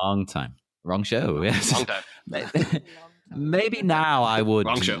 Long time. Wrong show, yes. Long time. Maybe now I would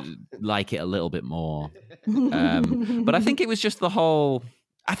like it a little bit more. But I think it was just the whole...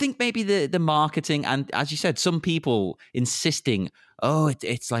 I think maybe the marketing and, as you said, some people insisting,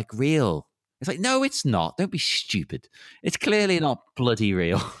 it's like real. It's like, no, it's not. Don't be stupid. It's clearly not bloody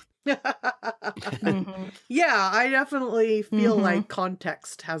real. Mm-hmm. Yeah, I definitely feel like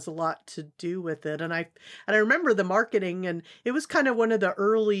context has a lot to do with it. And I remember the marketing, and it was kind of one of the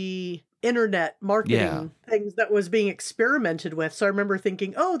early internet marketing things that was being experimented with. So I remember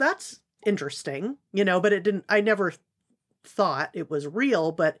thinking, oh, that's interesting, but it didn't, I never thought it was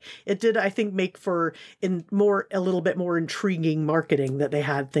real, but it did, I think, make for a little bit more intriguing marketing, that they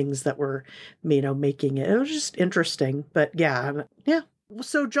had things that were, making it. It was just interesting. But yeah.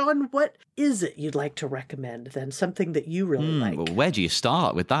 So, John, what is it you'd like to recommend then? Something that you really like? Well, where do you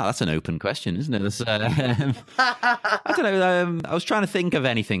start with that? That's an open question, isn't it? I don't know. I was trying to think of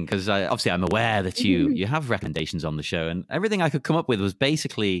anything because obviously I'm aware that you have recommendations on the show, and everything I could come up with was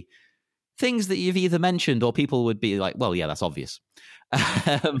basically things that you've either mentioned or people would be like, well, yeah, that's obvious.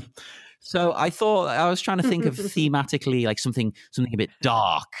 So I thought, I was trying to think of thematically like something a bit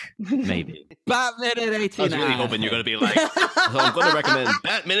dark, maybe. Batminute 89. I was really hoping you're going to be like, I'm going to recommend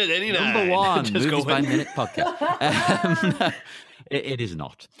Batminute 89. Number one, Movies by Minute podcast. It is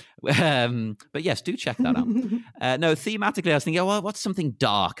not. But yes, do check that out. No, thematically, I was thinking, what's something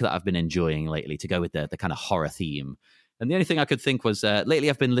dark that I've been enjoying lately to go with the kind of horror theme? And the only thing I could think was, lately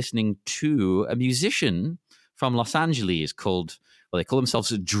I've been listening to a musician from Los Angeles called... Well, they call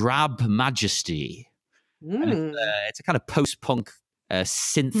themselves Drab Majesty. And it's a kind of post-punk,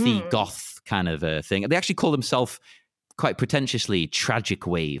 synthy goth kind of thing. They actually call themselves, quite pretentiously, Tragic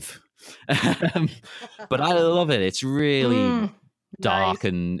Wave. But I love it. It's really dark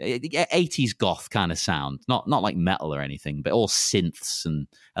and 80s goth kind of sound. Not like metal or anything, but all synths and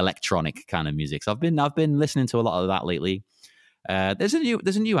electronic kind of music. So I've been listening to a lot of that lately. There's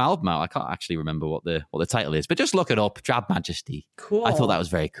a new album out. I can't actually remember what the title is, but just look it up. Drab Majesty. Cool. I thought that was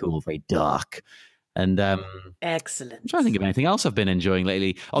very cool, very dark. And excellent. I'm trying to think of anything else I've been enjoying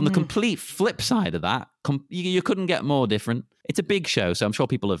lately. On the complete flip side of that, you couldn't get more different. It's a big show, so I'm sure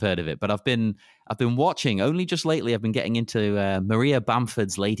people have heard of it. But I've been watching only just lately. I've been getting into Maria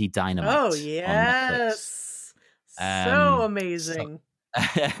Bamford's Lady Dynamite. Oh yes, so amazing.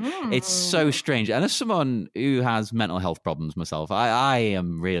 It's so strange, and as someone who has mental health problems myself, I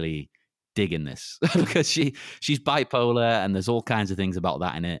am really digging this because she's bipolar, and there's all kinds of things about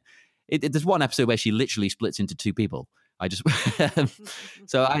that in it. There's one episode where she literally splits into two people.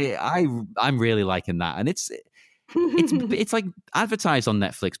 So I'm really liking that, and it's like advertised on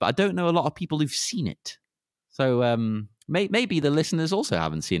Netflix, but I don't know a lot of people who've seen it. So maybe the listeners also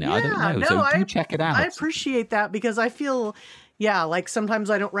haven't seen it. I don't know. So do check it out. I appreciate that because I feel, like sometimes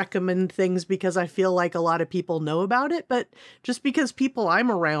I don't recommend things because I feel like a lot of people know about it, but just because people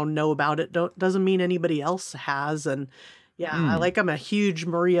I'm around know about it doesn't mean anybody else has. And I'm a huge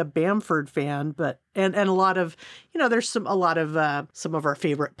Maria Bamford fan, but and a lot of, there's some of our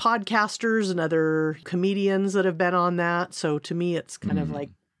favorite podcasters and other comedians that have been on that. So to me, it's kind of like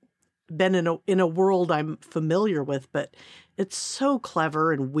been in a world I'm familiar with, but it's so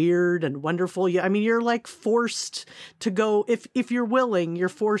clever and weird and wonderful. I mean, you're like forced to go, if you're willing, you're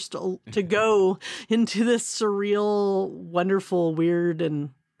forced to go into this surreal, wonderful, weird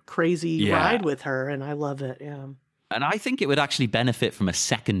and crazy ride with her. And I love it. Yeah. And I think it would actually benefit from a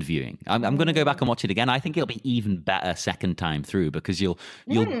second viewing. I'm going to go back and watch it again. I think it'll be even better second time through because you'll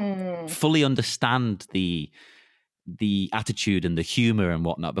fully understand the attitude and the humor and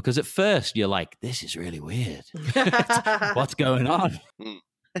whatnot. Because at first you're like, this is really weird. What's going on?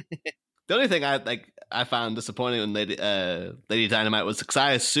 The only thing I found disappointing in Lady Dynamite was because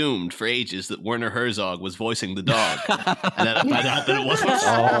I assumed for ages that Werner Herzog was voicing the dog, and then I found out that it wasn't.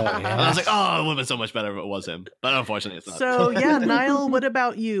 And I was like, oh, it would have been so much better if it was him. But unfortunately, it's not. So Niall, what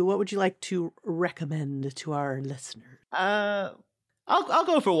about you? What would you like to recommend to our listeners? I'll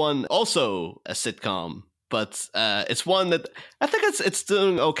go for one. Also a sitcom. But it's one that I think it's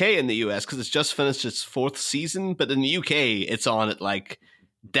doing okay in the US because it's just finished its 4th season. But in the UK, it's on at like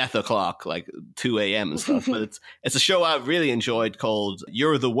death o'clock, like 2 a.m. and stuff. But it's a show I've really enjoyed called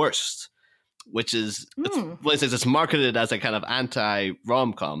You're the Worst, which is it's marketed as a kind of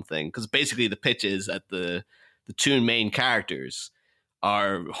anti-rom-com thing because basically the pitch is that the two main characters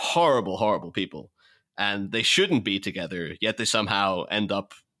are horrible, horrible people and they shouldn't be together, yet they somehow end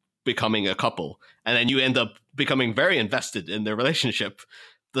up becoming a couple, and then you end up becoming very invested in their relationship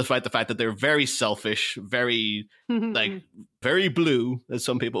despite the fact that they're very selfish, very very blue, as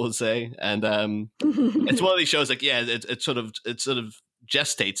some people would say. And it's one of these shows like it sort of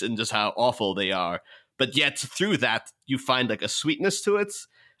gestates in just how awful they are, but yet through that you find like a sweetness to it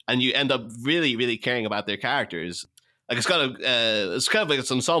and you end up really, really caring about their characters. Like it's kind of like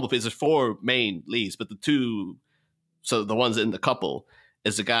it's an ensemble piece. There's 4 main leads, but the ones in the couple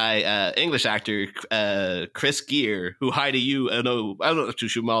is a guy, English actor, Chris Gere, who Heidi, I don't know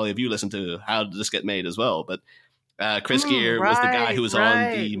if Molly, if you listened to How Did This Get Made as well, but Chris Gere was the guy who was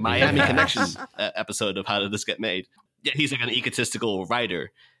on the Miami Connection episode of How Did This Get Made. Yeah, he's like an egotistical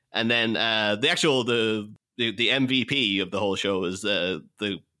writer. And then the MVP of the whole show is the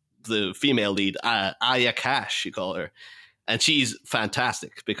female lead, Aya Cash, you call her. And she's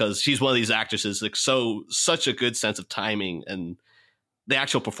fantastic because she's one of these actresses, like such a good sense of timing, and the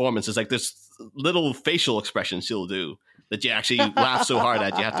actual performance is like this little facial expressions she'll do that you actually laugh so hard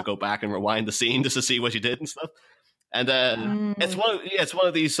at you have to go back and rewind the scene just to see what she did and stuff. And it's one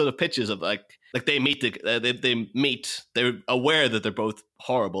of these sort of pitches of like they meet they meet, they're aware that they're both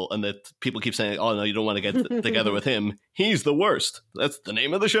horrible and that people keep saying, oh no, you don't want to get together with him, he's the worst, that's the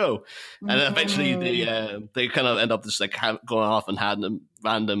name of the show. And eventually they kind of end up just like going off and having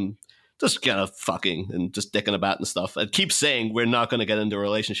random just kind of fucking and just dicking about and stuff, and keep saying we're not going to get into a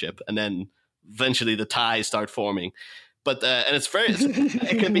relationship, and then eventually the ties start forming. But and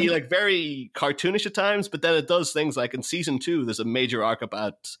it can be like very cartoonish at times, but then it does things like in season 2 there's a major arc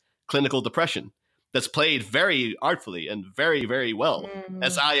about clinical depression that's played very artfully and very, very well.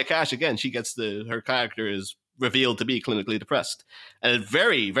 As Aya Cash, again, she gets her character is revealed to be clinically depressed, and it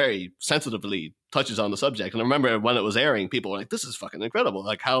very, very sensitively touches on the subject. And I remember when it was airing, people were like, this is fucking incredible,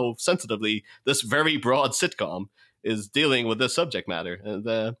 like how sensitively this very broad sitcom is dealing with this subject matter.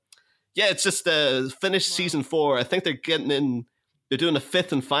 And it's just finished season 4. I think they're doing a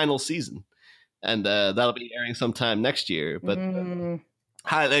 5th and final season, and that'll be airing sometime next year. But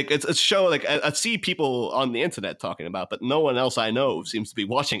it's a show like I see people on the internet talking about, but no one else I know seems to be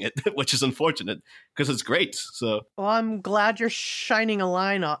watching it, which is unfortunate because it's great. So, well, I'm glad you're shining a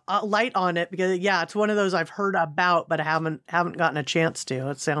light on it because it's one of those I've heard about, but I haven't gotten a chance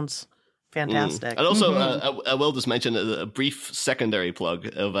to. It sounds fantastic. And also, I will just mention a brief secondary plug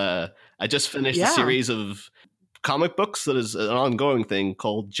of I just finished a series of comic books that is an ongoing thing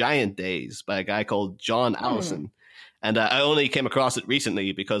called Giant Days by a guy called John Allison. And I only came across it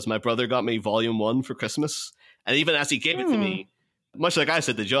recently because my brother got me volume 1 for Christmas. And even as he gave it to me, much like I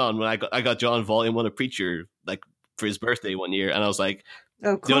said to John, when I got John volume 1 of Preacher, like for his birthday one year, and I was like,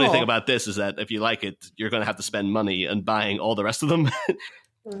 oh, cool. The only thing about this is that if you like it, you're going to have to spend money on buying all the rest of them.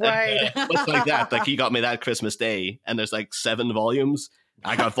 Right. Much like that. Like he got me that Christmas Day, and there's like 7 volumes.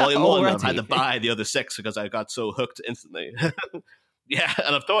 I got volume 1. I've had Already? to buy the other 6 because I got so hooked instantly. Yeah,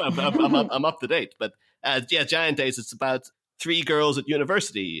 and I'm up to date. But yeah, Giant Days, it's about 3 girls at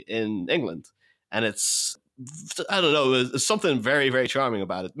university in England. And I don't know, there's something very, very charming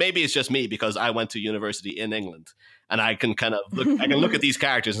about it. Maybe it's just me because I went to university in England. And I can kind of look at these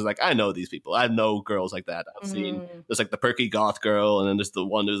characters and like, I know these people. I know girls like that. I've seen, there's like the perky goth girl, and then there's the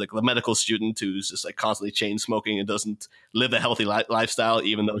one who's like the medical student who's just like constantly chain smoking and doesn't live a healthy lifestyle,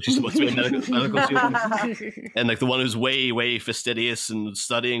 even though she's supposed to be a medical student. And like the one who's way, way fastidious and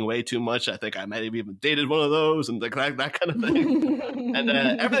studying way too much. I think I might have even dated one of those, and like that kind of thing. And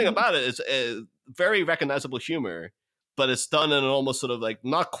everything about it is very recognizable humor. But it's done in an almost sort of like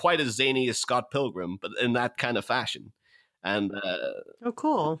not quite as zany as Scott Pilgrim, but in that kind of fashion. And oh,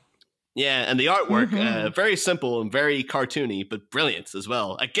 cool. Yeah, and the artwork, very simple and very cartoony, but brilliant as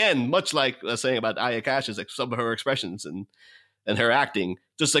well. Again, much like I was saying about Aya Cash's, like some of her expressions and her acting,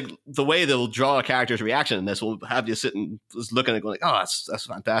 just like the way they'll draw a character's reaction in this will have you sitting just looking and going like, oh, that's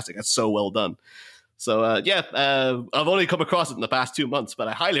fantastic. That's so well done. So, I've only come across it in the past 2 months, but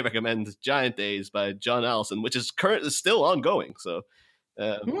I highly recommend Giant Days by John Allison, which is currently still ongoing. So,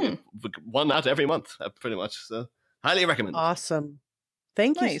 one out every month, pretty much. So, highly recommend. Awesome.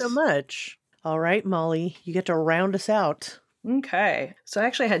 Thank you so much. All right, Molly, you get to round us out. Okay. So, I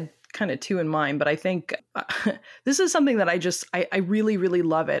actually had kind of 2 in mind, but I think this is something that I really, really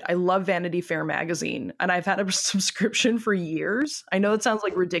love it. I love Vanity Fair magazine, and I've had a subscription for years. I know it sounds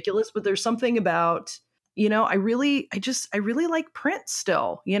like ridiculous, but there's something about, I really like print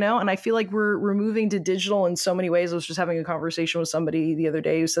still, and I feel like we're moving to digital in so many ways. I was just having a conversation with somebody the other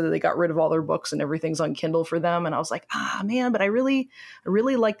day who said that they got rid of all their books and everything's on Kindle for them. And I was like, man, but I really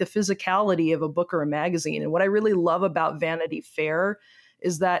like the physicality of a book or a magazine. And what I really love about Vanity Fair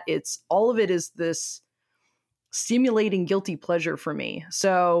is that all of it is this stimulating guilty pleasure for me.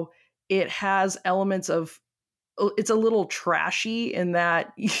 So it has elements of, it's a little trashy in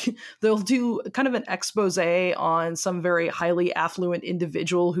that they'll do kind of an expose on some very highly affluent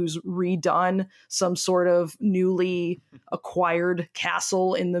individual who's redone some sort of newly acquired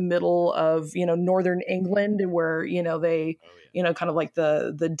castle in the middle of, northern England, where, they, kind of like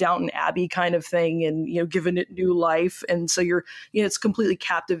the Downton Abbey kind of thing, and, giving it new life. And so it's completely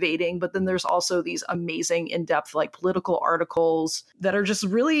captivating. But then there's also these amazing in-depth, like political articles that are just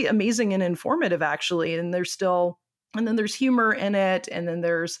really amazing and informative, actually. And and then there's humor in it. And then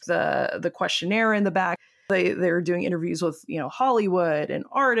there's the questionnaire in the back. They're doing interviews with, Hollywood and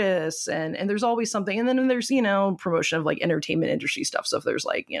artists, and there's always something. And then there's, promotion of like entertainment industry stuff. So if there's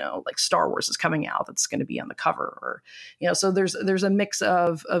like, like Star Wars is coming out, that's going to be on the cover, or, so there's a mix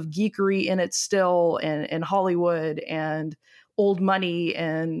of geekery in it still, and Hollywood and old money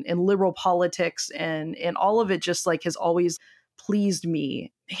and liberal politics, and all of it just like has always pleased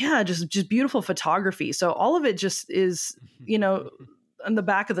me. Yeah, just beautiful photography. So all of it just is, on the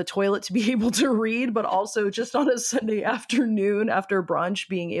back of the toilet to be able to read, but also just on a Sunday afternoon after brunch,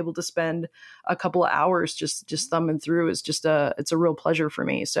 being able to spend a couple of hours just thumbing through is it's a real pleasure for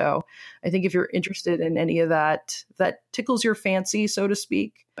me. So I think if you're interested in any of that tickles your fancy, so to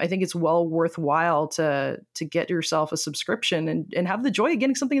speak, I think it's well worthwhile to get yourself a subscription and have the joy of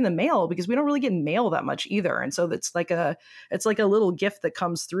getting something in the mail, because we don't really get mail that much either. And so it's like a little gift that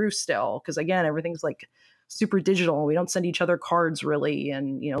comes through still. Cause again, everything's like super digital. We don't send each other cards really,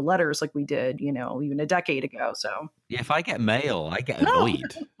 and letters like we did, even a decade ago. So yeah, if I get mail, I get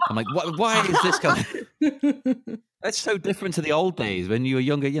annoyed. I'm like, why is this coming? That's so different to the old days when you were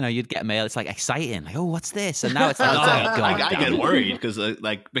younger. You'd get mail. It's like exciting. Like, oh, what's this? And now it's like, I get worried because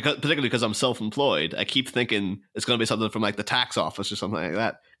particularly because I'm self-employed, I keep thinking it's going to be something from like the tax office or something like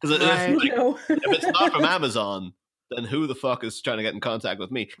that. Because if it's not from Amazon, then who the fuck is trying to get in contact with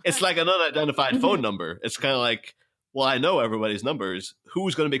me? It's like an unidentified phone number. It's kind of like, well, I know everybody's numbers.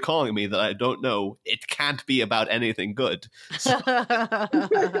 Who's going to be calling me that I don't know? It can't be about anything good. So. Yeah.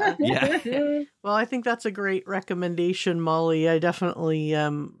 Well, I think that's a great recommendation, Molly. I definitely,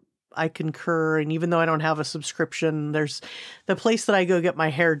 I concur. And even though I don't have a subscription, there's the place that I go get my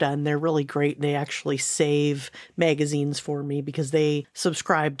hair done. They're really great. They actually save magazines for me because they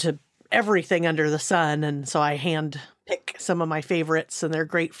subscribe to everything under the sun. And so I hand pick some of my favorites, and they're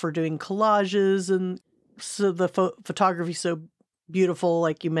great for doing collages. And so the photography so beautiful,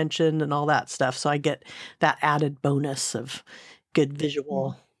 like you mentioned, and all that stuff. So I get that added bonus of good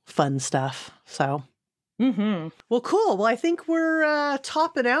visual, fun stuff. So, well, cool. Well, I think we're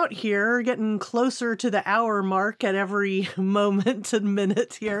topping out here, getting closer to the hour mark at every moment and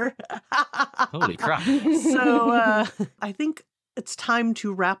minute here. Holy crap. So I think it's time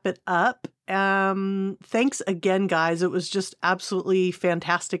to wrap it up. Thanks again, guys. It was just absolutely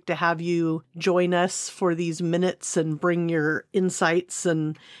fantastic to have you join us for these minutes and bring your insights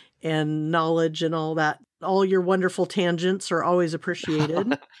and knowledge and all that. All your wonderful tangents are always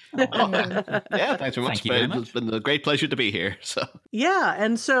appreciated. Yeah, thanks very much. Thank you very much. It's been a great pleasure to be here. So yeah,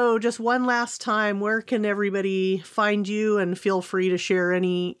 and so just one last time, where can everybody find you? And feel free to share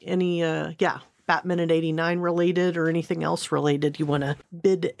any Batminute 89 related or anything else related you want to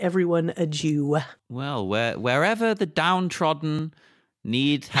bid everyone adieu. Well, wherever the downtrodden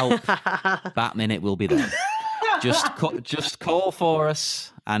need help, Batminute will be there. Just call for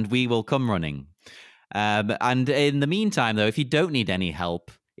us, and we will come running. And in the meantime, though, if you don't need any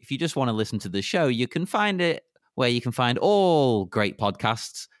help, if you just want to listen to the show, you can find it where you can find all great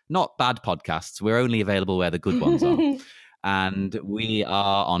podcasts, not bad podcasts. We're only available where the good ones are. And we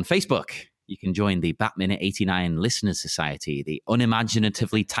are on Facebook. You can join the Batminute 89 Listeners Society, the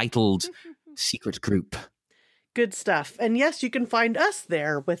unimaginatively titled secret group. Good stuff. And yes, you can find us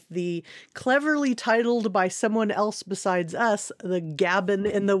there with the cleverly titled by someone else besides us, the Gabbin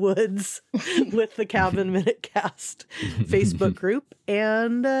in the Woods with the Cabin Minute Cast Facebook group.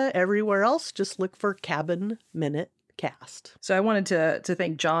 And everywhere else, just look for Cabin Minute Cast. So I wanted to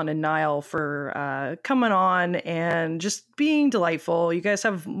thank John and Niall for coming on and just being delightful. You guys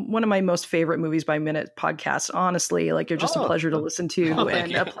have one of my most favorite Movies by Minute podcasts, honestly. Like, you're just a pleasure to listen to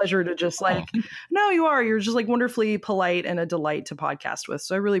and a pleasure to just no, you are. You're just like wonderfully polite and a delight to podcast with.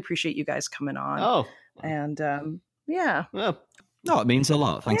 So I really appreciate you guys coming on. And yeah. Well, no, it means a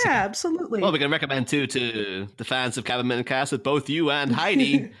lot. Thanks. Yeah, absolutely. Well, we can recommend too to the fans of Cabin Minute Cast that both you and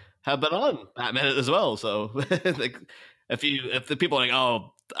Heidi have been on Batminute as well. So like, if the people are like,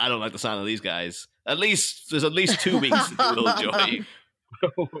 oh, I don't like the sound of these guys, there's at least 2 weeks that you will enjoy.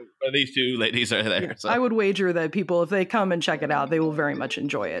 When these two ladies are there. So. I would wager that people, if they come and check it out, they will very much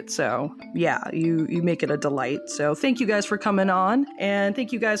enjoy it. So yeah, you make it a delight. So thank you guys for coming on, and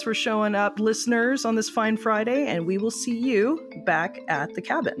thank you guys for showing up, listeners, on this fine Friday, and we will see you back at the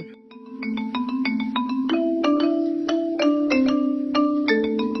cabin.